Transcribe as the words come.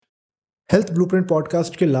Health blueprint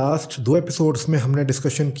podcast के last 2 episodes में हमने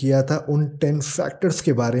डिस्कशन किया था उन 10 फैक्टर्स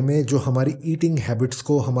के बारे में जो हमारी ईटिंग हैबिट्स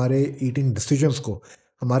को, हमारे ईटिंग डिसीजंस को,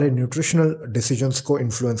 हमारे न्यूट्रिशनल डिसीजंस को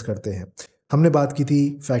इन्फ्लुएंस करते हैं। हमने बात की थी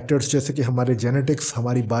फैक्टर्स जैसे कि हमारे जेनेटिक्स,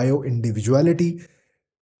 हमारी bio individuality,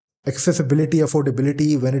 accessibility,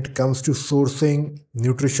 affordability when it comes to sourcing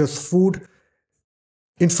nutritious food,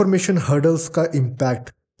 information hurdles का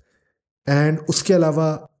इम्पैक्ट एंड उसके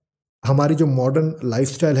अलावा हमारी जो मॉडर्न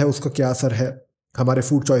लाइफस्टाइल है उसका क्या असर है हमारे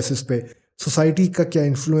फूड चॉइसेस पे, सोसाइटी का क्या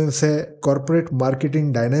इन्फ्लुएंस है, कॉरपोरेट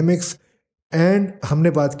मार्केटिंग डायनामिक्स एंड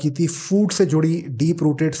हमने बात की थी फूड से जुड़ी deep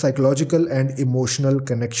rooted psychological and emotional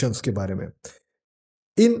connections के बारे में।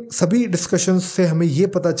 इन सभी डिस्कशंस से हमें ये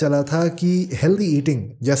पता चला था कि हेल्दी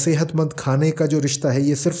ईटिंग या सेहतमंद खाने का जो रिश्ता है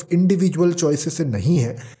ये सिर्फ इंडिविजुअल चॉइसेस से नहीं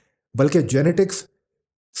है, बल्कि genetics,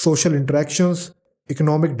 social interactions,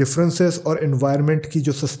 economic differences और एनवायरनमेंट की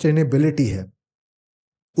जो सस्टेनेबिलिटी है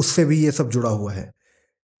उससे भी ये सब जुड़ा हुआ है।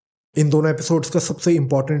 इन दोनों एपिसोड्स का सबसे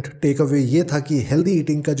इंपॉर्टेंट टेक अवे ये था कि हेल्दी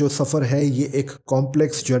ईटिंग का जो सफ़र है ये एक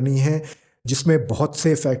कॉम्प्लेक्स जर्नी है जिसमें बहुत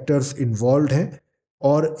से फैक्टर्स इन्वॉल्व हैं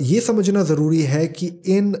और ये समझना ज़रूरी है कि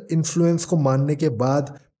इन इन्फ्लुएंस को मानने के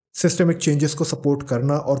बाद सिस्टमिक चेंजेस को सपोर्ट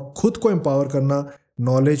करना और खुद को एम्पावर करना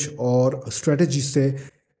नॉलेज और स्ट्रेटजी से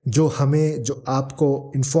जो आपको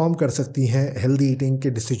इन्फॉर्म कर सकती हैं हेल्दी ईटिंग के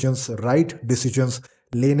डिसीजंस, राइट डिसीजंस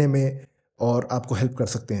लेने में और आपको हेल्प कर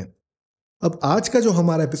सकते हैं। अब आज का जो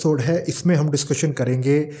हमारा एपिसोड है इसमें हम डिस्कशन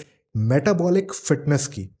करेंगे मेटाबॉलिक फिटनेस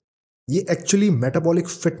की। ये एक्चुअली मेटाबॉलिक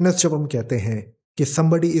फिटनेस जब हम कहते हैं कि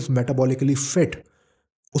somebody इज मेटाबॉलिकली फिट,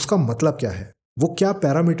 उसका मतलब क्या है, वो क्या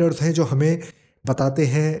पैरामीटर्स हैं जो हमें बताते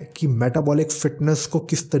हैं कि मेटाबॉलिक फिटनेस को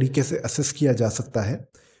किस तरीके से असेस किया जा सकता है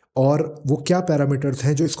और वो क्या पैरामीटर्स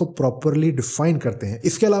हैं जो इसको प्रॉपरली डिफाइन करते हैं।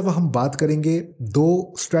 इसके अलावा हम बात करेंगे 2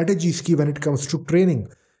 स्ट्रैटेजीज की when it comes to training,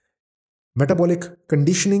 metabolic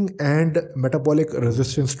conditioning and metabolic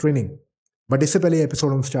resistance training. But इससे पहले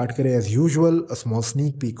एपिसोड हम स्टार्ट करें as usual a small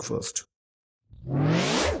sneak peek first.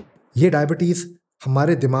 ये डायबिटीज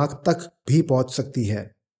हमारे दिमाग तक भी पहुंच सकती है,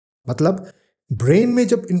 मतलब ब्रेन में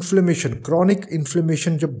जब इन्फ्लेमेशन, क्रॉनिक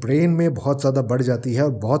इन्फ्लेमेशन जब ब्रेन में बहुत ज़्यादा बढ़ जाती है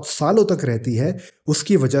और बहुत सालों तक रहती है,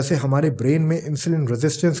 उसकी वजह से हमारे ब्रेन में इंसुलिन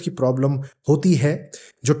रेजिस्टेंस की प्रॉब्लम होती है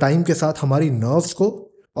जो टाइम के साथ हमारी नर्व्स को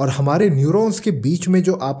और हमारे न्यूरॉन्स के बीच में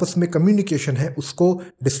जो आपस में कम्युनिकेशन है उसको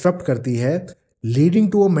डिस्टर्ब करती है,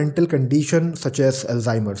 leading to a mental condition such as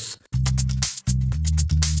Alzheimer's.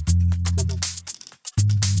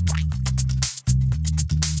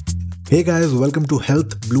 Hey guys, welcome to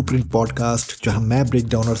health blueprint podcast, जहां मैं ब्रेक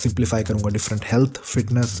डाउन और सिंप्लीफाई करूंगा different health,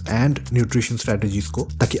 fitness and nutrition strategies को,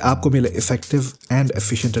 ताकि आपको मिले effective and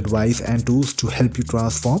efficient advice and tools to help you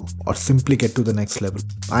transform और simply get to the next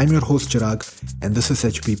level. I am your host Chirag and this is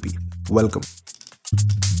HPP। Welcome.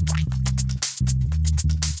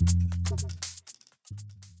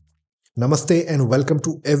 नमस्ते and welcome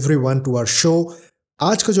to everyone to our show.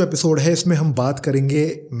 आज का जो episode है इसमें हम बात करेंगे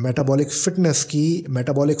मेटाबॉलिक फिटनेस की।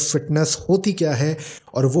 मेटाबॉलिक फिटनेस होती क्या है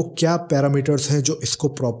और वो क्या पैरामीटर्स हैं जो इसको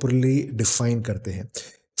प्रॉपरली डिफाइन करते हैं।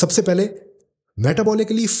 सबसे पहले,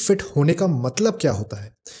 मेटाबॉलिकली फिट होने का मतलब क्या होता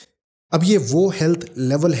है। अब ये वो हेल्थ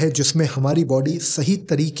लेवल है जिसमें हमारी बॉडी सही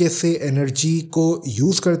तरीके से एनर्जी को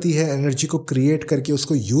यूज़ करती है, एनर्जी को क्रिएट करके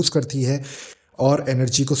उसको यूज़ करती है और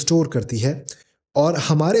एनर्जी को स्टोर करती है। और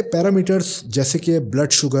हमारे पैरामीटर्स जैसे कि ब्लड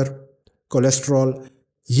शुगर, कोलेस्ट्रॉल,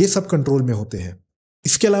 ये सब कंट्रोल में होते हैं।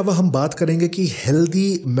 इसके अलावा हम बात करेंगे कि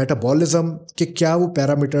हेल्दी मेटाबॉलिज्म के क्या वो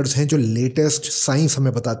पैरामीटर्स हैं जो लेटेस्ट साइंस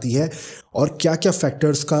हमें बताती है और क्या क्या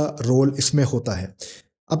फैक्टर्स का रोल इसमें होता है।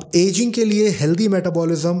 अब एजिंग के लिए हेल्दी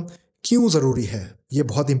मेटाबॉलिज्म क्यों ज़रूरी है, ये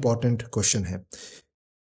बहुत इंपॉर्टेंट क्वेश्चन है।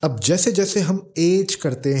 अब जैसे जैसे हम एज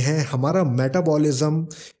करते हैं हमारा मेटाबॉलिज्म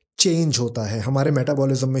चेंज होता है, हमारे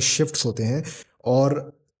मेटाबॉलिज्म में शिफ्ट्स होते हैं और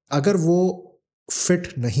अगर वो फिट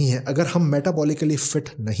नहीं है, अगर हम मेटाबॉलिकली फिट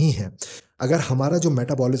नहीं हैं, अगर हमारा जो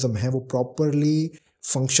मेटाबॉलिज्म है वो प्रॉपरली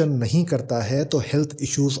फंक्शन नहीं करता है तो हेल्थ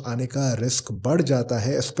इश्यूज आने का रिस्क बढ़ जाता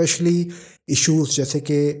है, स्पेशली इश्यूज जैसे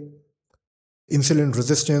कि इंसुलिन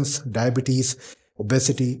रेजिस्टेंस, डायबिटीज़,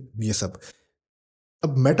 ओबेसिटी, ये सब।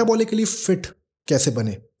 अब मेटाबॉलिकली फिट कैसे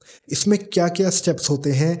बने, इसमें क्या क्या स्टेप्स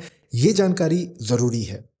होते हैं, ये जानकारी ज़रूरी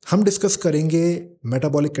है। हम डिस्कस करेंगे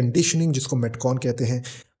मेटाबॉलिक कंडीशनिंग जिसको मेटकॉन कहते हैं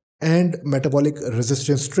and metabolic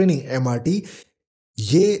resistance training MRT।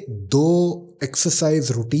 ये 2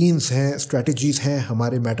 एक्सरसाइज रूटीन्स हैं, स्ट्रेटजीज हैं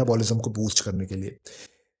हमारे मेटाबॉलिज्म को बूस्ट करने के लिए।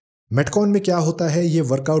 मेटकॉन में क्या होता है, ये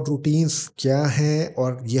वर्कआउट रूटीन्स क्या हैं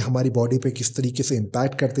और ये हमारी बॉडी पे किस तरीके से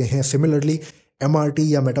इम्पैक्ट करते हैं। सिमिलरली MRT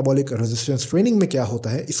या मेटाबॉलिक रेजिस्टेंस ट्रेनिंग में क्या होता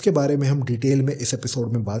है, इसके बारे में हम डिटेल में इस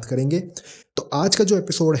एपिसोड में बात करेंगे। तो आज का जो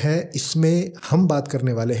एपिसोड है इसमें हम बात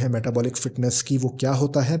करने वाले हैं मेटाबॉलिक फिटनेस की, वो क्या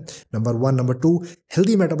होता है, नंबर 1, नंबर 2,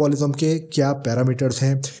 हेल्दी मेटाबॉलिज्म के क्या पैरामीटर्स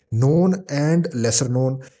हैं, known and lesser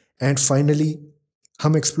known, and finally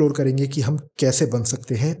हम एक्सप्लोर करेंगे कि हम कैसे बन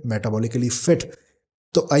सकते हैं मेटाबॉलिकली फिट।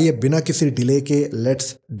 तो आइए बिना किसी डिले के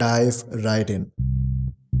let's dive right in.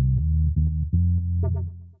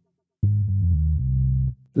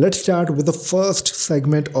 Let's start with the first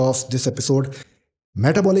segment of this episode.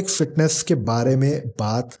 Metabolic fitness के बारे में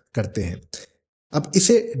बात करते हैं। अब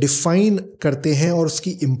इसे डिफाइन करते हैं और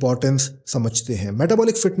उसकी इंपॉर्टेंस समझते हैं।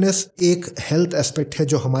 मेटाबॉलिक फिटनेस एक हेल्थ एस्पेक्ट है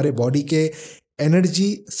जो हमारे बॉडी के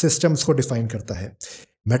एनर्जी सिस्टम्स को डिफाइन करता है।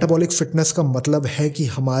 मेटाबॉलिक फिटनेस का मतलब है कि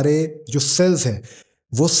हमारे जो सेल्स हैं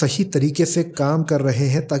वो सही तरीके से काम कर रहे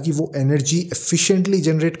हैं ताकि वो एनर्जी एफिशिएंटली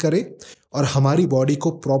जनरेट करे और हमारी बॉडी को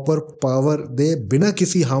प्रॉपर पावर दे बिना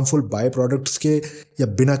किसी हार्मफुल बाय प्रोडक्ट्स के या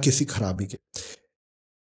बिना किसी खराबी के।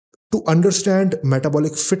 टू अंडरस्टैंड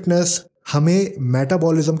मेटाबॉलिक फिटनेस हमें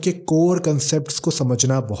मेटाबॉलिज्म के कोर कंसेप्ट्स को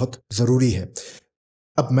समझना बहुत ज़रूरी है।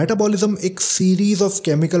 अब मेटाबॉलिज्म एक सीरीज ऑफ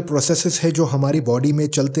केमिकल प्रोसेसेस है जो हमारी बॉडी में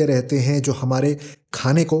चलते रहते हैं, जो हमारे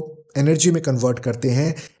खाने को एनर्जी में कन्वर्ट करते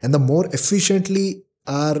हैं। And the more efficiently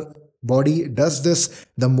our body does this,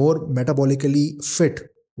 the more metabolically fit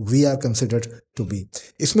we are considered to be.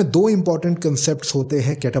 इसमें दो इंपॉर्टेंट कंसेप्ट्स होते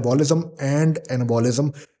हैं, कैटाबॉलिज्म एंड एनाबॉलिज्म।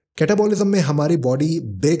 कैटाबॉलिज्म में हमारी बॉडी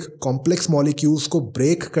बिग कॉम्प्लेक्स मॉलिक्यूल्स को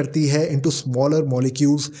ब्रेक करती है इनटू स्मॉलर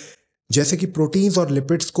मॉलिक्यूल्स, जैसे कि प्रोटीन्स और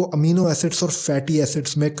लिपिड्स को अमीनो एसिड्स और फैटी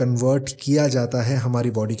एसिड्स में कन्वर्ट किया जाता है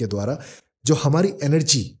हमारी बॉडी के द्वारा, जो हमारी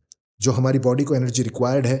एनर्जी, जो हमारी बॉडी को एनर्जी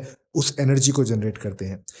रिक्वायर्ड है उस एनर्जी को जनरेट करते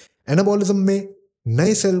हैं। एनाबॉलिज्म में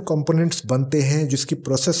नए सेल कंपोनेंट्स बनते हैं जिसकी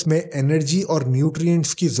प्रोसेस में एनर्जी और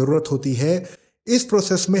न्यूट्रिएंट्स की ज़रूरत होती है। इस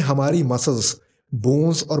प्रोसेस में हमारी मसल्स,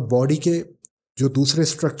 बोन्स और बॉडी के जो दूसरे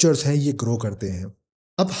स्ट्रक्चर्स हैं ये ग्रो करते हैं।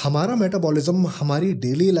 अब हमारा मेटाबॉलिज्म हमारी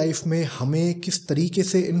डेली लाइफ में हमें किस तरीके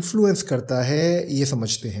से इन्फ्लुएंस करता है ये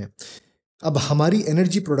समझते हैं। अब हमारी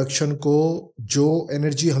एनर्जी प्रोडक्शन को, जो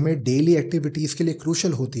एनर्जी हमें डेली एक्टिविटीज़ के लिए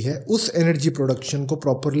क्रूशल होती है, उस एनर्जी प्रोडक्शन को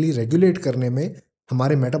प्रॉपरली रेगुलेट करने में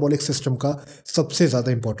हमारे मेटाबॉलिक सिस्टम का सबसे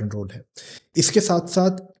ज़्यादा इंपॉर्टेंट रोल है। इसके साथ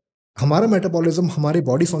साथ हमारा मेटाबॉलिज्म हमारे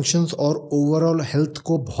बॉडी फंक्शंस और ओवरऑल हेल्थ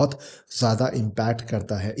को बहुत ज़्यादा इम्पैक्ट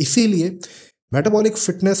करता है। इसीलिए मेटाबॉलिक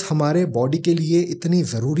फिटनेस हमारे बॉडी के लिए इतनी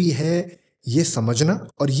ज़रूरी है, ये समझना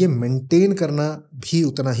और ये मेंटेन करना भी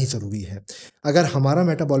उतना ही ज़रूरी है। अगर हमारा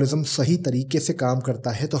मेटाबॉलिज्म सही तरीके से काम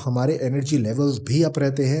करता है तो हमारे एनर्जी लेवल्स भी अप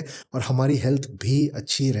रहते हैं और हमारी हेल्थ भी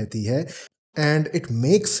अच्छी रहती है। एंड इट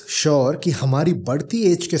मेक्स श्योर कि हमारी बढ़ती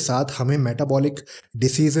एज के साथ हमें मेटाबॉलिक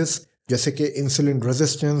डिसीजेस जैसे कि इंसुलिन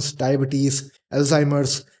रेजिस्टेंस, डायबिटीज़,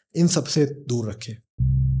 अल्जाइमर्स, इन सब से दूर रखें।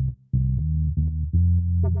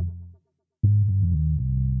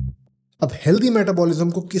 अब हेल्दी मेटाबॉलिज्म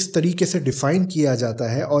को किस तरीके से डिफाइन किया जाता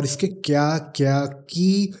है और इसके क्या क्या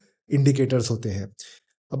की इंडिकेटर्स होते हैं।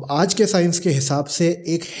 अब आज के साइंस के हिसाब से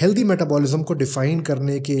एक हेल्दी मेटाबॉलिज्म को डिफाइन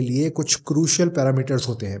करने के लिए कुछ क्रूशियल पैरामीटर्स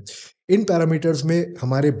होते हैं। इन पैरामीटर्स में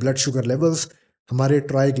हमारे ब्लड शुगर लेवल्स, हमारे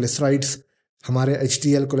ट्राइग्लिसराइड्स, हमारे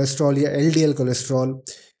एचडीएल कोलेस्ट्रॉल या एलडीएल कोलेस्ट्रॉल,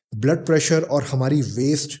 ब्लड प्रेशर और हमारी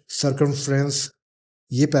वेस्ट सर्कमफ्रेंस,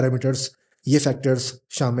 ये पैरामीटर्स, ये फैक्टर्स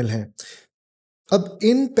शामिल हैं। अब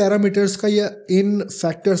इन पैरामीटर्स का या इन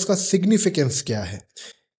फैक्टर्स का सिग्निफिकेंस क्या है?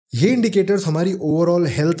 ये इंडिकेटर्स हमारी ओवरऑल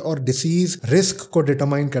हेल्थ और डिसीज रिस्क को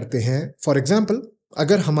डिटरमाइन करते हैं। फॉर एग्जांपल,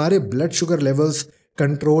 अगर हमारे ब्लड शुगर लेवल्स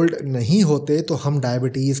कंट्रोल्ड नहीं होते तो हम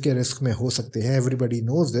डायबिटीज़ के रिस्क में हो सकते हैं, everybody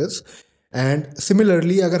knows this. And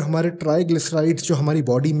similarly, अगर हमारे ट्राइग्लिसराइड्स जो हमारी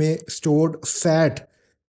बॉडी में स्टोर्ड फैट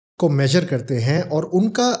को मेजर करते हैं और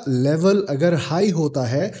उनका लेवल अगर हाई होता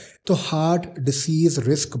है तो हार्ट डिसीज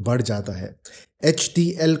रिस्क बढ़ जाता है।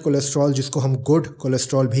 एचडीएल कोलेस्ट्रॉल, जिसको हम गुड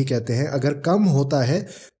कोलेस्ट्रॉल भी कहते हैं, अगर कम होता है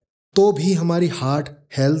तो भी हमारी हार्ट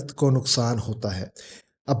हेल्थ को नुकसान होता है।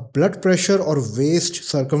 अब ब्लड प्रेशर और वेस्ट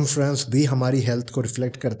सर्कमफ्रेंस भी हमारी हेल्थ को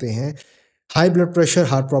रिफ्लेक्ट करते हैं। High blood pressure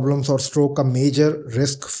heart problems और स्ट्रोक का मेजर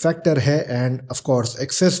रिस्क फैक्टर है। And of course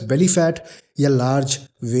excess belly fat या लार्ज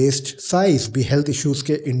वेस्ट साइज भी हेल्थ इश्यूज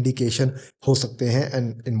के इंडिकेशन हो सकते हैं,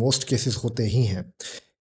 एंड इन मोस्ट केसेस होते ही हैं।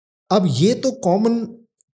 अब ये तो कॉमन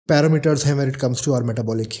पैरामीटर्स हैं when it comes to our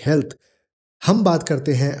metabolic health. हम बात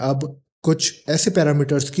करते हैं अब कुछ ऐसे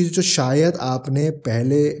पैरामीटर्स की जो शायद आपने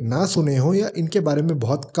पहले ना सुने हो या इनके बारे में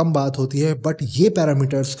बहुत कम बात होती है, बट ये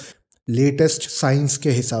पैरामीटर्स लेटेस्ट साइंस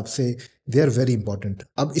के हिसाब से दे आर वेरी इंपॉर्टेंट।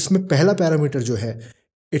 अब इसमें पहला पैरामीटर जो है,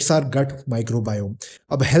 इट्स आर गट माइक्रोबायोम।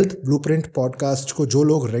 अब हेल्थ ब्लूप्रिंट पॉडकास्ट को जो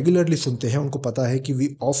लोग रेगुलरली सुनते हैं उनको पता है कि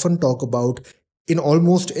we often talk about, in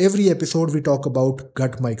almost every episode we talk about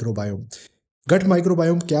gut microbiome. Gut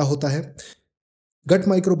microbiome क्या होता है? गट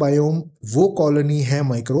माइक्रोबायोम वो कॉलोनी है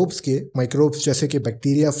माइक्रोब्स जैसे कि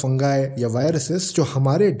बैक्टीरिया, फंगाई या वायरसेस जो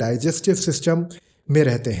हमारे डाइजेस्टिव सिस्टम में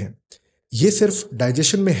रहते हैं। ये सिर्फ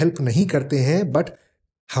डाइजेशन में हेल्प नहीं करते हैं बट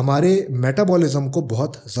हमारे मेटाबॉलिज्म को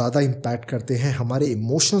बहुत ज़्यादा इम्पैक्ट करते हैं, हमारे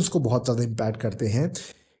इमोशंस को बहुत ज़्यादा इम्पैक्ट करते हैं।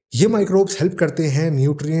 ये माइक्रोब्स हेल्प करते हैं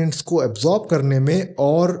न्यूट्रिएंट्स को एब्जॉर्ब करने में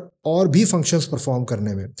और भी फंक्शंस परफॉर्म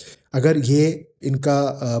करने में। अगर ये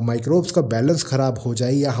इनका माइक्रोब्स का बैलेंस खराब हो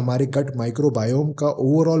जाए या हमारे गट माइक्रोबायोम का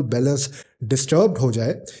ओवरऑल बैलेंस डिस्टर्ब्ड हो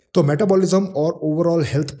जाए तो मेटाबॉलिज्म और ओवरऑल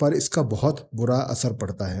हेल्थ पर इसका बहुत बुरा असर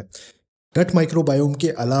पड़ता है। गट माइक्रोबायोम के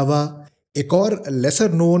अलावा एक और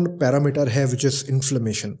लेसर नोन पैरामीटर है विच इज़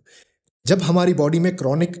इन्फ्लेमेशन। जब हमारी बॉडी में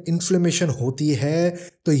क्रॉनिक इन्फ्लेमेशन होती है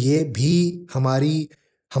तो ये भी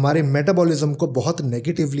हमारे मेटाबॉलिज्म को बहुत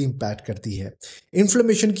नेगेटिवली इम्पैक्ट करती है।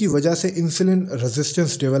 इन्फ्लेमेशन की वजह से इंसुलिन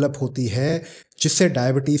रेजिस्टेंस डेवलप होती है जिससे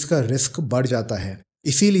डायबिटीज़ का रिस्क बढ़ जाता है।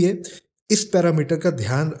 इसीलिए इस पैरामीटर का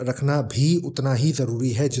ध्यान रखना भी उतना ही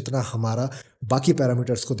ज़रूरी है जितना हमारा बाकी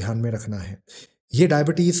पैरामीटर्स को ध्यान में रखना है। ये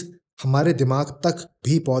डायबिटीज़ हमारे दिमाग तक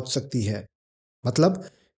भी पहुंच सकती है। मतलब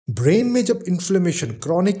ब्रेन में जब इन्फ्लेमेशन,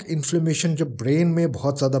 क्रॉनिक इन्फ्लेमेशन जब ब्रेन में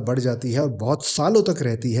बहुत ज़्यादा बढ़ जाती है और बहुत सालों तक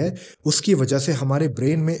रहती है, उसकी वजह से हमारे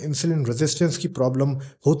ब्रेन में इंसुलिन रेजिस्टेंस की प्रॉब्लम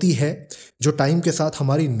होती है जो टाइम के साथ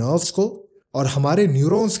हमारी नर्व्स को और हमारे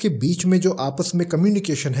न्यूरॉन्स के बीच में जो आपस में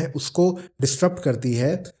कम्युनिकेशन है उसको डिस्टर्ब करती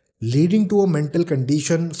है, leading to a mental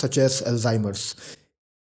condition such as Alzheimer's.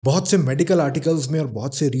 बहुत से मेडिकल आर्टिकल्स में और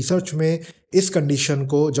बहुत से रिसर्च में इस कंडीशन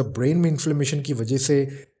को, जब ब्रेन में इन्फ्लेमेशन की वजह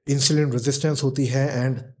से इंसुलिन रेजिस्टेंस होती है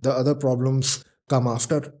and the other problems come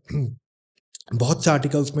after, बहुत से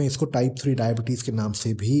आर्टिकल्स में इसको टाइप 3 डायबिटीज़ के नाम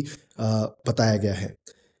से भी बताया गया है।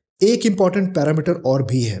 एक इम्पॉर्टेंट पैरामीटर और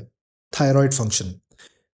भी है, थायराइड फंक्शन।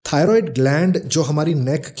 थायराइड ग्लैंड जो हमारी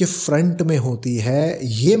नेक के फ्रंट में होती है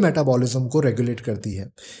ये मेटाबॉलिज्म को रेगुलेट करती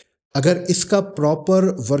है। अगर इसका प्रॉपर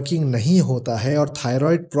वर्किंग नहीं होता है और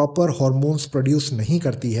थायराइड प्रॉपर हार्मोन्स प्रोड्यूस नहीं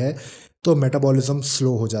करती है तो मेटाबॉलिज्म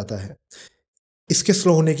स्लो हो जाता है। इसके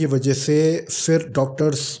स्लो होने की वजह से फिर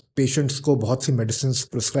डॉक्टर्स पेशेंट्स को बहुत सी मेडिसिन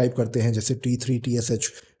प्रिस्क्राइब करते हैं जैसे T3 TSH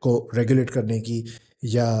को रेगुलेट करने की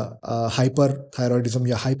या हाइपर थायराइडिज्म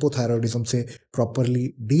या हाइपोथायराइडिज्म से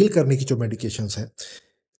प्रॉपरली डील करने की जो मेडिकेशंस हैं।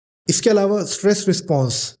 इसके अलावा stress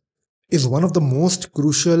response is one of the most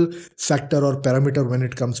crucial factor or parameter when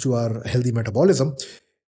it comes to our healthy metabolism.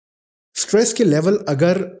 Stress के लेवल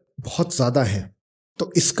अगर बहुत ज़्यादा हैं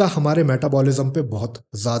तो इसका हमारे मेटाबॉलिज्म पे बहुत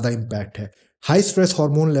ज़्यादा इम्पैक्ट है। हाई स्ट्रेस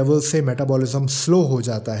हार्मोन लेवल से मेटाबॉलिज्म स्लो हो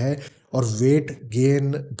जाता है और वेट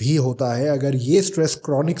गेन भी होता है अगर ये स्ट्रेस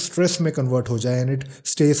क्रॉनिक स्ट्रेस में कन्वर्ट हो जाए and it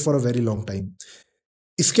stage for a very long time.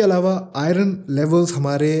 इसके अलावा आयरन लेवल्स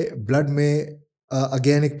हमारे ब्लड में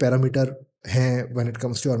अगेन एक पैरामीटर हैं when it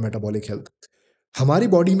comes to our metabolic health. हमारी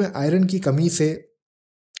बॉडी में आयरन की कमी से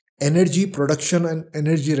energy production and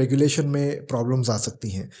energy regulation में प्रॉब्लम्स आ सकती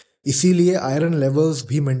हैं। इसीलिए आयरन लेवल्स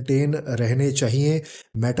भी मेंटेन रहने चाहिए।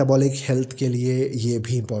 मेटाबॉलिक हेल्थ के लिए ये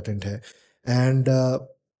भी इम्पॉर्टेंट है। And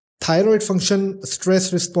thyroid function, stress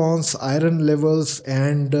response, iron levels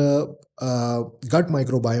and gut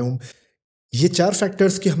microbiome, ये 4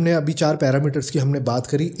 फैक्टर्स की हमने अभी 4 पैरामीटर्स की हमने बात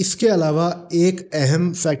करी। इसके अलावा एक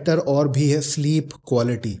अहम फैक्टर और भी है, स्लीप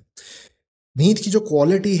क्वालिटी। नींद की जो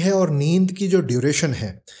क्वालिटी है और नींद की जो ड्यूरेशन है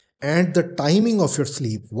and the timing of your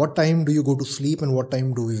sleep, what time do you go to sleep and what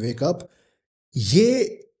time do we wake up,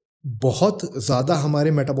 ये बहुत ज़्यादा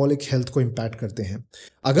हमारे मेटाबॉलिक हेल्थ को इम्पैक्ट करते हैं।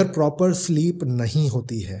 अगर प्रॉपर स्लीप नहीं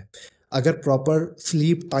होती है, अगर प्रॉपर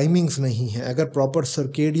स्लीप टाइमिंग्स नहीं है, अगर प्रॉपर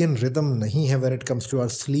सर्केडियन रिदम नहीं है when it comes to our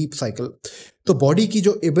sleep cycle, तो बॉडी की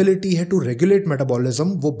जो एबिलिटी है टू रेगुलेट मेटाबॉलिज्म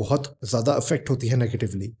वो बहुत ज़्यादा अफेक्ट होती है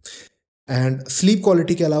नेगेटिवली। एंड स्लीप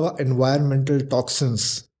क्वालिटी के अलावा एनवायरमेंटल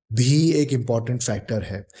टॉक्सिन्स भी एक इम्पॉर्टेंट फैक्टर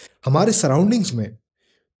है। हमारे सराउंडिंग्स में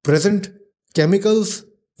प्रेजेंट केमिकल्स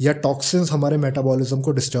या टॉक्सिन्स हमारे मेटाबॉलिज्म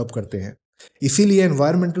को डिस्टर्ब करते हैं। इसीलिए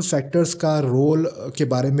एनवायरमेंटल फैक्टर्स का रोल के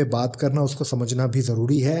बारे में बात करना, उसको समझना भी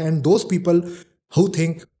ज़रूरी है। And those people who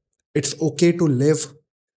think it's okay to live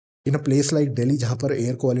in a place like Delhi जहाँ पर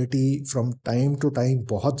air quality from time to time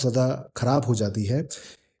बहुत ज़्यादा ख़राब हो जाती है,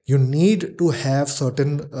 you need to have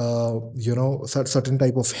certain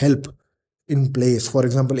type of help in place. For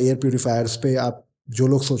example, air purifiers पे आप जो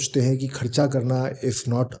लोग सोचते हैं कि खर्चा करना is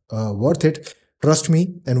not worth it, trust me,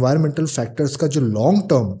 environmental factors का जो लॉन्ग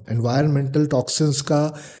टर्म एनवायरमेंटल टॉक्सिन्स का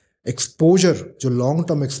एक्सपोजर, जो लॉन्ग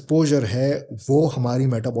टर्म एक्सपोजर है वो हमारी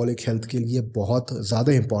मेटाबॉलिक हेल्थ के लिए बहुत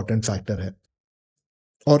ज़्यादा इंपॉर्टेंट फैक्टर है।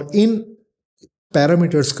 और इन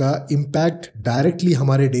पैरामीटर्स का इम्पैक्ट डायरेक्टली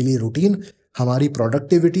हमारे डेली रूटीन, हमारी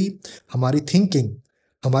प्रोडक्टिविटी, हमारी थिंकिंग,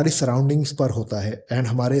 हमारी सराउंडिंग्स पर होता है एंड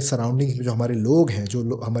हमारे सराउंडिंग्स में जो हमारे लोग हैं,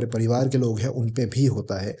 हमारे परिवार के लोग हैं, उन पे भी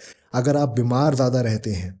होता है। अगर आप बीमार ज़्यादा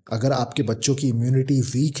रहते हैं, अगर आपके बच्चों की इम्यूनिटी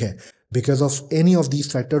वीक है because of any of these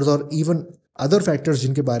factors और इवन अदर फैक्टर्स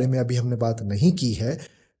जिनके बारे में अभी हमने बात नहीं की है,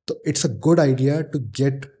 तो it's a good idea to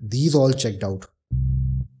get these all checked out.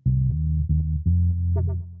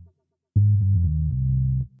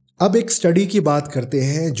 अब एक स्टडी की बात करते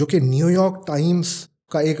हैं जो कि न्यूयॉर्क टाइम्स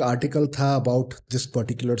का एक आर्टिकल था अबाउट दिस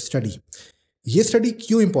पर्टिकुलर स्टडी। ये स्टडी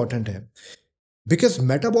क्यों इंपॉर्टेंट है? बिकॉज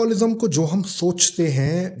मेटाबॉलिज्म को जो हम सोचते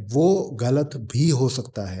हैं वो गलत भी हो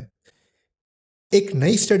सकता है। एक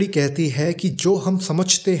नई स्टडी कहती है कि जो हम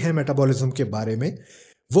समझते हैं मेटाबॉलिज्म के बारे में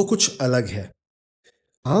वो कुछ अलग है।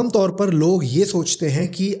 आमतौर पर लोग ये सोचते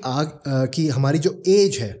हैं कि हमारी जो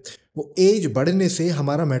एज है वो एज बढ़ने से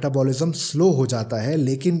हमारा मेटाबॉलिज्म स्लो हो जाता है,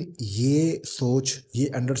 लेकिन ये सोच, ये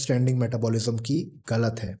अंडरस्टैंडिंग मेटाबॉलिज्म की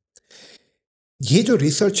गलत है। ये जो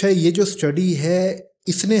रिसर्च है, ये जो स्टडी है,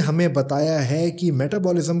 इसने हमें बताया है कि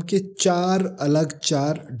मेटाबॉलिज्म के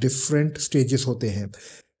चार डिफरेंट स्टेजेस होते हैं।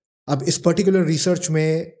 अब इस पर्टिकुलर रिसर्च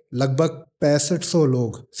में लगभग 6500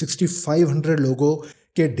 लोग, 6500 लोगों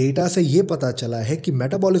के डेटा से ये पता चला है कि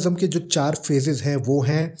मेटाबॉलिज्म के जो 4 फेजेस हैं वो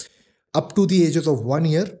हैं up to the edges of 1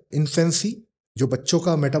 year, infancy, जो बच्चों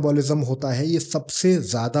का मेटाबॉलिज्म होता है ये सबसे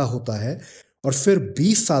ज़्यादा होता है, और फिर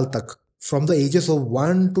 20 साल तक, from the edges of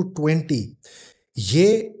 1 to 20,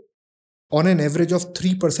 ये on an average of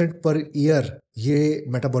 3% per year ये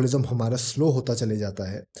मेटाबॉलिज्म हमारा स्लो होता चले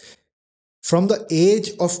जाता है। From the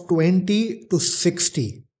age of 20 to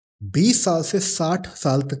 60, 20 साल से 60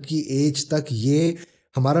 साल तक की एज तक ये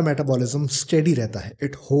हमारा मेटाबॉलिज्म स्टेडी रहता है,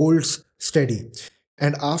 it holds steady.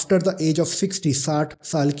 And after the age of 60, 60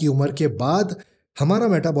 साल की उम्र के बाद हमारा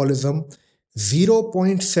मेटाबॉलिज्म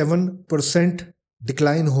 0.7%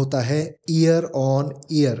 डिक्लाइन होता है year on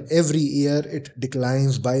year, every year it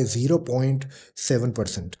declines by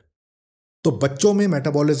 0.7%। तो बच्चों में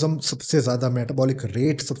मेटाबॉलिज्म सबसे ज़्यादा, मेटाबॉलिक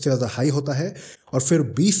रेट सबसे ज़्यादा हाई होता है, और फिर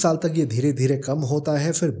 20 साल तक ये धीरे धीरे कम होता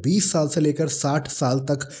है, फिर 20 साल से लेकर 60 साल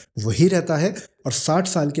तक वही रहता है, और 60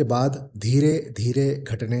 साल के बाद धीरे धीरे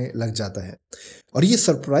घटने लग जाता है। और ये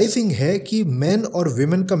सरप्राइजिंग है कि मेन और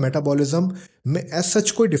विमेन का मेटाबॉलिज्म में एज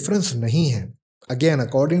सच कोई डिफरेंस नहीं है। Again,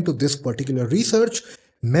 according to this particular research,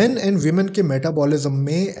 men and women के मेटाबॉलिज्म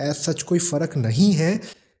में एज सच कोई फ़र्क नहीं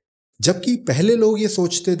है, जबकि पहले लोग ये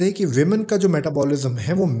सोचते थे कि विमेन का जो मेटाबॉलिज्म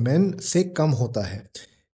है वो मेन से कम होता है।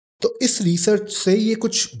 तो इस रिसर्च से ये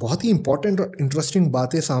कुछ बहुत ही इंपॉर्टेंट और इंटरेस्टिंग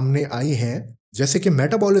बातें सामने आई हैं, जैसे कि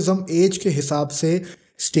मेटाबॉलिज्म एज के हिसाब से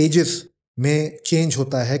स्टेजेस में चेंज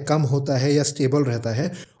होता है, कम होता है या स्टेबल रहता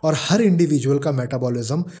है, और हर इंडिविजुअल का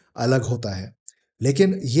मेटाबॉलिज्म अलग होता है।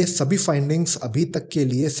 लेकिन ये सभी फाइंडिंग्स अभी तक के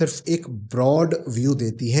लिए सिर्फ एक ब्रॉड व्यू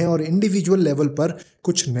देती हैं और इंडिविजुअल लेवल पर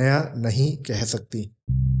कुछ नया नहीं कह सकती।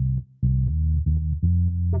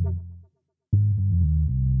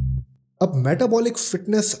 अब मेटाबॉलिक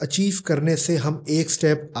फिटनेस अचीव करने से हम एक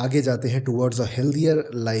स्टेप आगे जाते हैं टुवर्ड्स अ हेल्दियर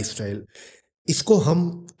लाइफस्टाइल। इसको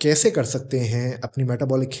हम कैसे कर सकते हैं? अपनी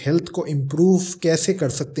मेटाबॉलिक हेल्थ को इम्प्रूव कैसे कर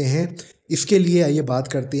सकते हैं? इसके लिए आइए बात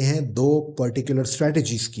करते हैं 2 पर्टिकुलर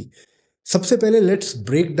स्ट्रैटेजीज की। सबसे पहले let's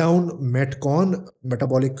break down मेटकॉन,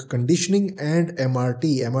 metabolic conditioning, and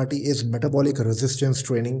MRT. MRT is metabolic resistance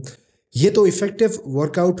training. ये तो इफेक्टिव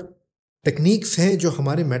वर्कआउट टेक्निक्स हैं जो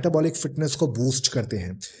हमारे मेटाबॉलिक फिटनेस को बूस्ट करते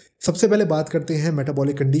हैं। सबसे पहले बात करते हैं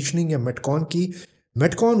मेटाबॉलिक कंडीशनिंग या मेटकॉन की।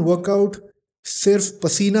 मेटकॉन वर्कआउट सिर्फ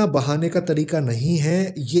पसीना बहाने का तरीका नहीं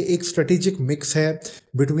है, ये एक स्ट्रेटेजिक मिक्स है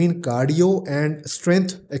between cardio and strength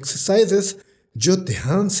exercises जो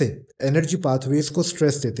ध्यान से एनर्जी पाथवेज को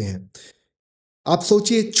स्ट्रेस देते हैं। आप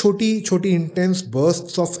सोचिए, छोटी छोटी intense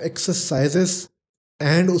bursts of exercises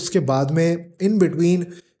and उसके बाद में in between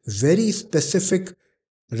very specific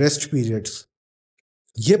rest periods.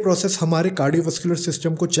 ये प्रोसेस हमारे कार्डियोवास्कुलर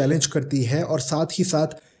सिस्टम को चैलेंज करती है और साथ ही साथ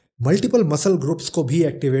मल्टीपल मसल ग्रुप्स को भी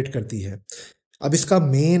एक्टिवेट करती है। अब इसका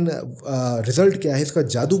मेन रिजल्ट क्या है, इसका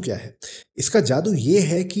जादू क्या है? इसका जादू ये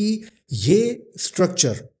है कि ये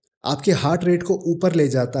स्ट्रक्चर आपके हार्ट रेट को ऊपर ले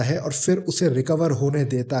जाता है और फिर उसे रिकवर होने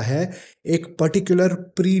देता है एक पर्टिकुलर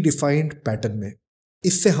प्री डिफाइंड पैटर्न में।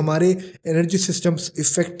 इससे हमारे एनर्जी सिस्टम्स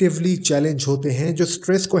इफेक्टिवली चैलेंज होते हैं, जो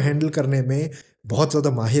स्ट्रेस को हैंडल करने में बहुत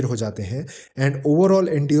ज़्यादा माहिर हो जाते हैं एंड ओवरऑल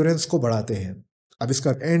एंड्योरेंस को बढ़ाते हैं। अब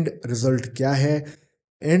इसका एंड रिजल्ट क्या है?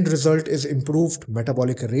 And result is improved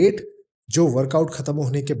metabolic rate, जो वर्कआउट खत्म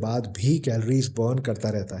होने के बाद भी कैलोरीज बर्न करता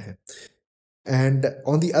रहता है। And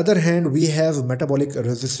on the other hand we have metabolic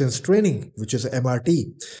resistance training which is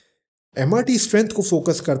MRT. MRT strength को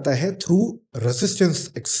फोकस करता है through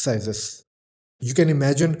resistance exercises. You can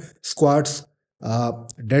imagine squats,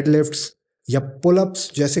 deadlifts या पुलअप्स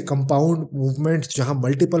जैसे कंपाउंड मूवमेंट्स जहां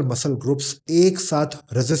मल्टीपल मसल ग्रुप्स एक साथ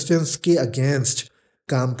रेजिस्टेंस के against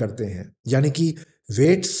काम करते हैं, यानी कि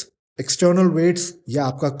वेट्स, एक्सटर्नल वेट्स या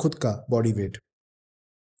आपका खुद का बॉडी वेट।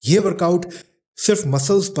 ये वर्कआउट सिर्फ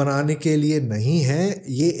मसल्स बनाने के लिए नहीं है,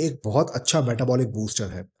 ये एक बहुत अच्छा मेटाबॉलिक बूस्टर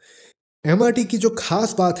है। एमआरटी की जो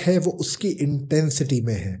खास बात है वो उसकी इंटेंसिटी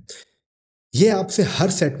में है। ये आपसे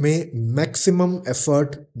हर सेट में मैक्सिमम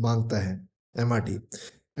एफर्ट मांगता है एमआरटी,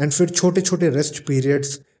 एंड फिर छोटे छोटे रेस्ट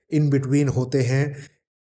पीरियड्स इन बिटवीन होते हैं।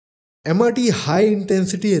 MRT high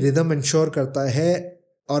intensity rhythm ensure करता है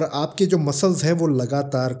और आपके जो मसल्स हैं वो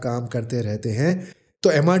लगातार काम करते रहते हैं।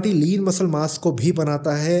 तो एमआरटी लीन मसल मास को भी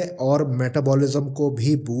बनाता है और मेटाबॉलिज्म को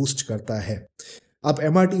भी बूस्ट करता है। अब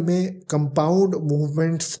एमआरटी में कंपाउंड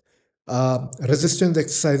मूवमेंट्स रेजिस्टेंस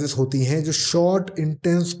एक्सरसाइजेस होती हैं जो शॉर्ट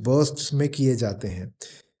इंटेंस बर्स्ट्स में किए जाते हैं।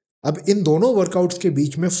 अब इन दोनों वर्कआउट्स के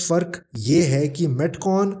बीच में फ़र्क ये है कि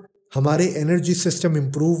मेटकॉन हमारे एनर्जी सिस्टम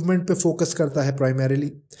इम्प्रूवमेंट पे फोकस करता है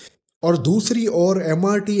प्राइमरीली, और दूसरी ओर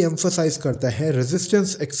एमआरटी एम्फसाइज करता है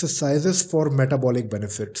resistance exercises for metabolic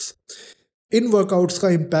benefits. In workouts का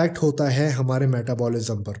इम्पैक्ट होता है हमारे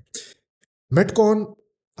मेटाबॉलिज्म पर। मेटकॉन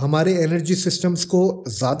हमारे एनर्जी सिस्टम्स को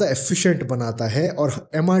ज़्यादा एफिशिएंट बनाता है और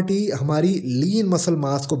एमआरटी हमारी लीन मसल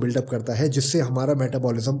मास को बिल्डअप करता है, जिससे हमारा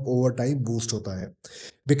मेटाबॉलिज्म ओवर टाइम बूस्ट होता है।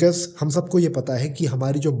 बिकॉज हम सबको ये पता है कि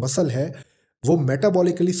हमारी जो मसल है वो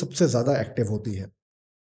मेटाबॉलिकली सबसे ज़्यादा एक्टिव होती है।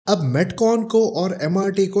 अब मेटकॉन को और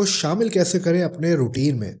एमआरटी को शामिल कैसे करें अपने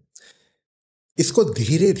रूटीन में? इसको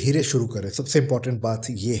धीरे धीरे शुरू करें। सबसे इंपॉर्टेंट बात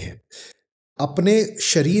ये है, अपने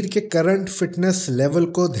शरीर के करंट फिटनेस लेवल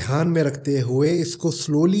को ध्यान में रखते हुए इसको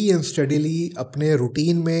स्लोली एंड स्टडीली अपने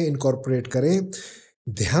रूटीन में इनकॉर्पोरेट करें।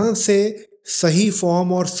 ध्यान से सही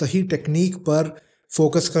फॉर्म और सही टेक्निक पर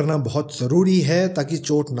फोकस करना बहुत ज़रूरी है ताकि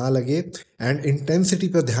चोट ना लगे, एंड इंटेंसिटी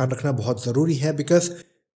पर ध्यान रखना बहुत ज़रूरी है। बिकॉज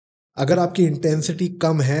अगर आपकी इंटेंसिटी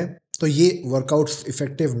कम है तो ये वर्कआउट्स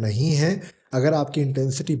इफ़ेक्टिव नहीं हैं। अगर आपकी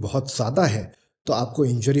इंटेंसिटी बहुत ज़्यादा है तो आपको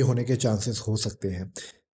इंजरी होने के चांसेस हो सकते हैं।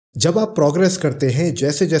 जब आप प्रोग्रेस करते हैं,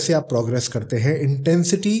 जैसे जैसे आप प्रोग्रेस करते हैं,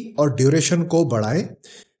 इंटेंसिटी और ड्यूरेशन को बढ़ाएं,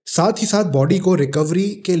 साथ ही साथ बॉडी को रिकवरी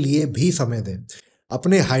के लिए भी समय दें।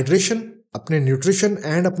 अपने हाइड्रेशन, अपने न्यूट्रिशन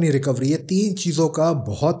एंड अपनी रिकवरी, ये तीन चीज़ों का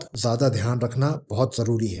बहुत ज़्यादा ध्यान रखना बहुत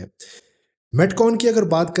ज़रूरी है। मेटकॉन की अगर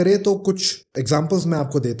बात करें तो कुछ एग्जांपल्स मैं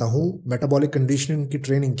आपको देता हूं मेटाबॉलिक कंडीशनिंग की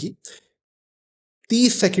ट्रेनिंग की।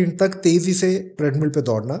 30 सेकंड तक तेजी से ट्रेडमिल पे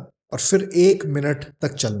दौड़ना और फिर 1 मिनट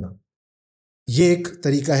तक चलना, ये एक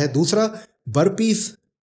तरीका है। दूसरा, बर्पीस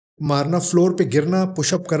मारना, फ्लोर पे गिरना,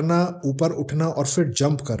 पुशअप करना, ऊपर उठना और फिर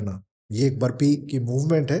जंप करना, ये एक बर्पी की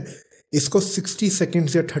मूवमेंट है। इसको 60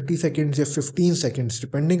 सेकंड्स या 30 सेकंड्स या 15 seconds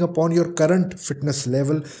depending upon your current fitness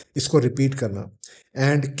level इसको रिपीट करना।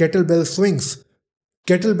 And kettlebell swings,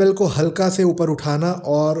 kettlebell को हल्का से ऊपर उठाना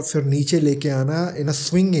और फिर नीचे लेके आना इन अ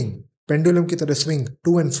स्विंगिंग पेंडुलम की तरह, स्विंग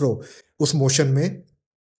टू एंड फ्रो उस मोशन में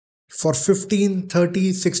फॉर 15,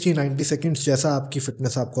 30, 60, 90 सेकेंड्स, जैसा आपकी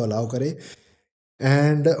फिटनेस आपको अलाउ करे।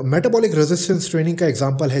 एंड मेटाबॉलिक रेजिस्टेंस ट्रेनिंग का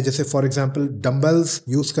एग्जांपल है, जैसे फॉर एग्जांपल डंबल्स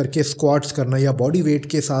यूज़ करके स्क्वाट्स करना या बॉडी वेट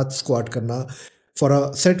के साथ स्क्वाट करना for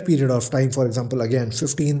a set period of time, for example again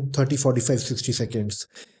 15, 30, 45, 60 seconds.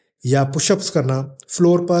 या पुशअप्स करना,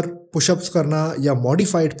 फ्लोर पर पुशअप्स करना या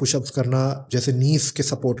मॉडिफाइड पुशअप्स करना, जैसे नीज के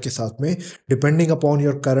सपोर्ट के साथ में, depending upon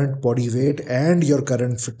your current body weight and your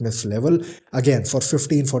current fitness level, again for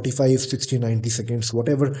 15, 45, 60, 90 seconds, what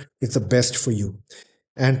ever is the best for you.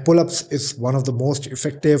 And pullups is one of the most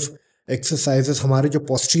effective exercises. हमारे जो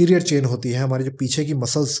posterior chain होती है, हमारे जो पीछे की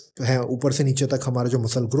muscles हैं, ऊपर से नीचे तक हमारा जो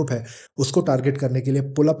मसल ग्रुप है, उसको टारगेट करने के लिए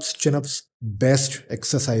पुलअप्स, चिनअप्स बेस्ट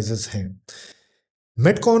एक्सरसाइजेस हैं।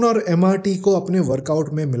 मेटकॉन और एमआरटी को अपने वर्कआउट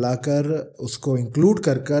में मिलाकर, उसको इंक्लूड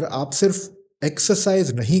कर कर आप सिर्फ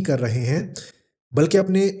एक्सरसाइज नहीं कर रहे हैं, बल्कि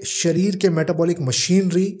अपने शरीर के मेटाबॉलिक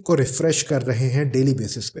मशीनरी को रिफ्रेश कर रहे हैं डेली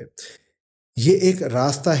बेसिस पे। ये एक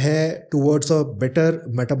रास्ता है towards a better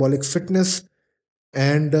metabolic fitness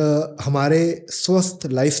and हमारे स्वस्थ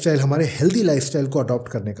लाइफस्टाइल, हमारे हेल्दी लाइफस्टाइल को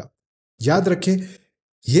अडॉप्ट करने का। याद रखें,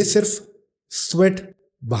 ये सिर्फ स्वेट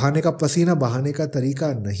बहाने का, पसीना बहाने का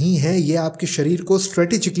तरीका नहीं है, ये आपके शरीर को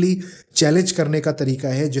स्ट्रेटेजिकली चैलेंज करने का तरीका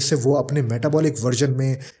है, जिससे वो अपने मेटाबॉलिक वर्जन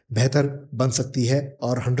में बेहतर बन सकती है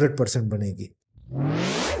और 100% बनेगी।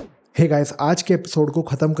 हे गाइस, आज के एपिसोड को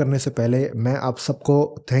ख़त्म करने से पहले मैं आप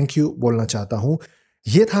सबको थैंक यू बोलना चाहता हूँ।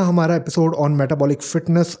 ये था हमारा episode on metabolic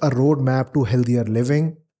fitness, a road map to healthier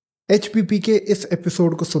living. HBP के इस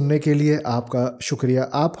एपिसोड को सुनने के लिए आपका शुक्रिया।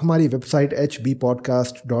 आप हमारी वेबसाइट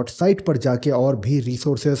hbpodcast.site पर जाके और भी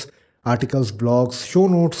resources, articles, blogs, show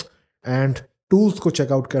notes and tools को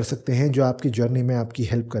चेकआउट कर सकते हैं जो आपकी जर्नी में आपकी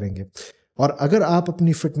हेल्प करेंगे। और अगर आप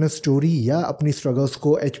अपनी फिटनेस स्टोरी या अपनी स्ट्रगल्स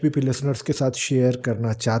को एचपीपी लिसनर्स के साथ शेयर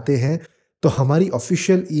करना चाहते हैं तो हमारी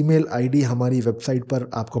ऑफिशियल ईमेल आईडी हमारी वेबसाइट पर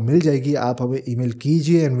आपको मिल जाएगी। आप हमें ईमेल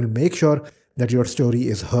कीजिए and will make sure that your story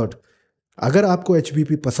is heard. अगर आपको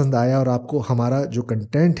एचबीपी पसंद आया और आपको हमारा जो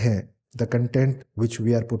कंटेंट है, the content which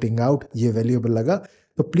we are putting out, ये वैल्यूएबल लगा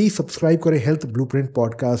तो प्लीज़ सब्सक्राइब करें हेल्थ ब्लूप्रिंट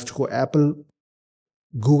पॉडकास्ट को। Apple,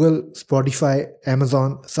 Google, Spotify,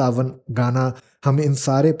 Amazon, Saavn, Gaana, हम इन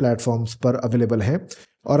सारे प्लेटफॉर्म्स पर अवेलेबल हैं।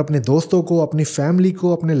 और अपने दोस्तों को, अपनी फैमिली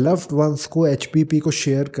को, अपने लव्ड वंस को एचपीपी को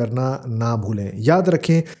शेयर करना ना भूलें। याद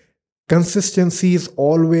रखें, consistency is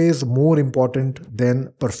always more important than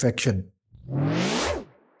perfection.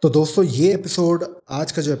 तो दोस्तों, ये एपिसोड,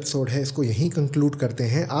 आज का जो एपिसोड है, इसको यहीं कंक्लूड करते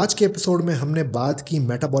हैं। आज के एपिसोड में हमने बात की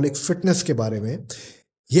मेटाबॉलिक फिटनेस के बारे में।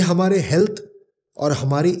 ये हमारे हेल्थ और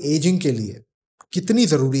हमारी एजिंग के लिए कितनी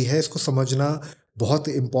ज़रूरी है, इसको समझना बहुत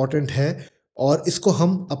इम्पॉर्टेंट है। और इसको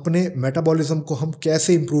हम अपने मेटाबॉलिज्म को हम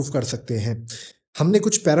कैसे इम्प्रूव कर सकते हैं। हमने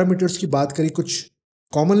कुछ पैरामीटर्स की बात करी, कुछ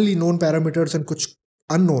कॉमनली नोन पैरामीटर्स एंड कुछ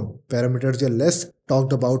अननोन पैरामीटर्स या लेस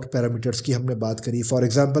टॉक्ड अबाउट पैरामीटर्स की हमने बात करी। फॉर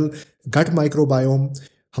एग्जांपल, गट माइक्रोबायोम,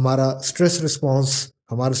 हमारा स्ट्रेस रिस्पॉन्स,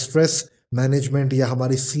 हमारा स्ट्रेस मैनेजमेंट या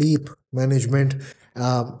हमारी स्लीप मैनेजमेंट।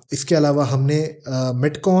 इसके अलावा हमने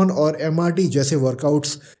मेटकॉन और एमआरटी जैसे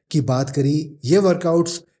वर्कआउट्स की बात करी। ये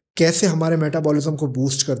वर्कआउट्स कैसे हमारे मेटाबॉलिज्म को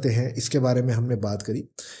बूस्ट करते हैं, इसके बारे में हमने बात करी।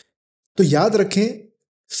 तो याद रखें,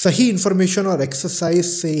 सही इंफॉर्मेशन और एक्सरसाइज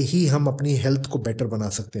से ही हम अपनी हेल्थ को बेटर बना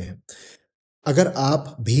सकते हैं। अगर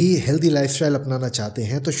आप भी हेल्दी लाइफस्टाइल अपनाना चाहते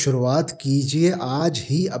हैं तो शुरुआत कीजिए, आज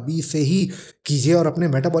ही, अभी से ही कीजिए और अपने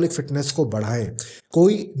मेटाबॉलिक फिटनेस को बढ़ाएं।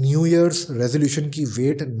 कोई न्यू ईयर्स रेजोल्यूशन की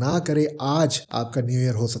वेट ना करें। आज आपका न्यू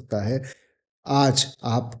ईयर हो सकता है, आज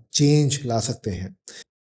आप चेंज ला सकते हैं।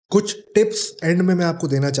 कुछ टिप्स एंड में मैं आपको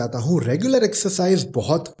देना चाहता हूँ। रेगुलर एक्सरसाइज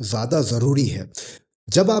बहुत ज़्यादा ज़रूरी है।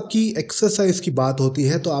 जब आपकी एक्सरसाइज की बात होती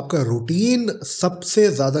है तो आपका रूटीन सबसे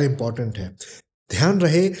ज़्यादा इंपॉर्टेंट है। ध्यान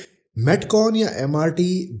रहे, मेटकॉन या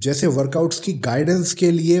एमआरटी जैसे वर्कआउट्स की गाइडेंस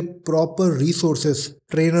के लिए प्रॉपर रिसोर्सेस,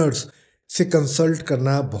 ट्रेनर्स से कंसल्ट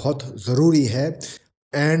करना बहुत ज़रूरी है।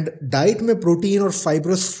 एंड डाइट में प्रोटीन और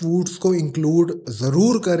फाइब्रस फूड्स को इंक्लूड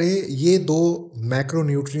ज़रूर करें। ये दो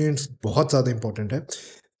मैक्रोन्यूट्रिएंट्स बहुत ज़्यादा इंपॉर्टेंट है।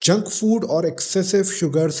 जंक फूड और एक्सेसिव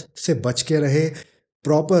शुगर्स से बच के रहे।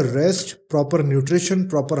 Proper rest, proper nutrition,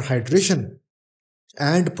 proper hydration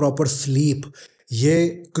and proper sleep, ये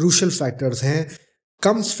क्रूशल फैक्टर्स हैं।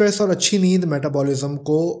 कम स्ट्रेस और अच्छी नींद मेटाबॉलिज्म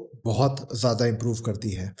को बहुत ज़्यादा इम्प्रूव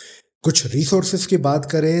करती है। कुछ रिसोर्सेज की बात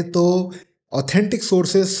करें तो ऑथेंटिक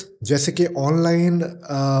सोर्सेज, जैसे कि ऑनलाइन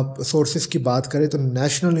सोर्सेज की बात करें तो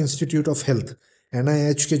National Institute of Health,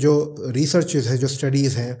 NIH के जो रिसर्चेज हैं, जो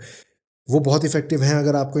स्टडीज़ हैं, वो बहुत इफेक्टिव हैं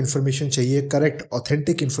अगर आपको इन्फॉर्मेशन चाहिए, करेक्ट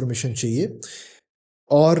ऑथेंटिक इन्फॉर्मेशन चाहिए।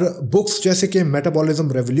 और बुक्स जैसे कि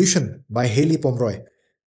metabolism revolution by Haylie Pomroy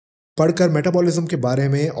पढ़कर मेटाबॉलिज्म के बारे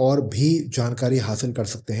में और भी जानकारी हासिल कर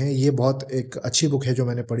सकते हैं। ये बहुत एक अच्छी बुक है जो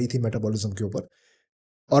मैंने पढ़ी थी मेटाबॉलिज्म के ऊपर।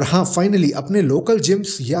 और हाँ, फाइनली, अपने लोकल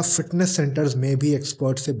जिम्स या फिटनेस सेंटर्स में भी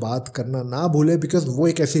एक्सपर्ट से बात करना ना भूलें, बिकॉज वो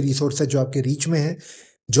एक ऐसी रिसोर्स है जो आपके रीच में है,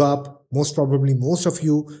 जो आप most of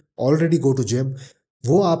you already go to gym.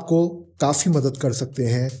 वो आपको काफ़ी मदद कर सकते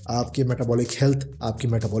हैं आपके मेटाबॉलिक हेल्थ, आपकी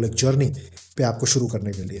मेटाबॉलिक जर्नी पे आपको शुरू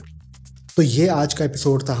करने के लिए। तो ये आज का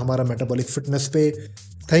एपिसोड था हमारा मेटाबॉलिक फिटनेस पे।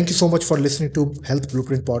 Thank you so much for listening to Health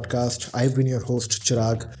Blueprint Podcast. I've been your host,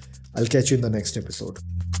 Chirag. I'll catch you in the next episode.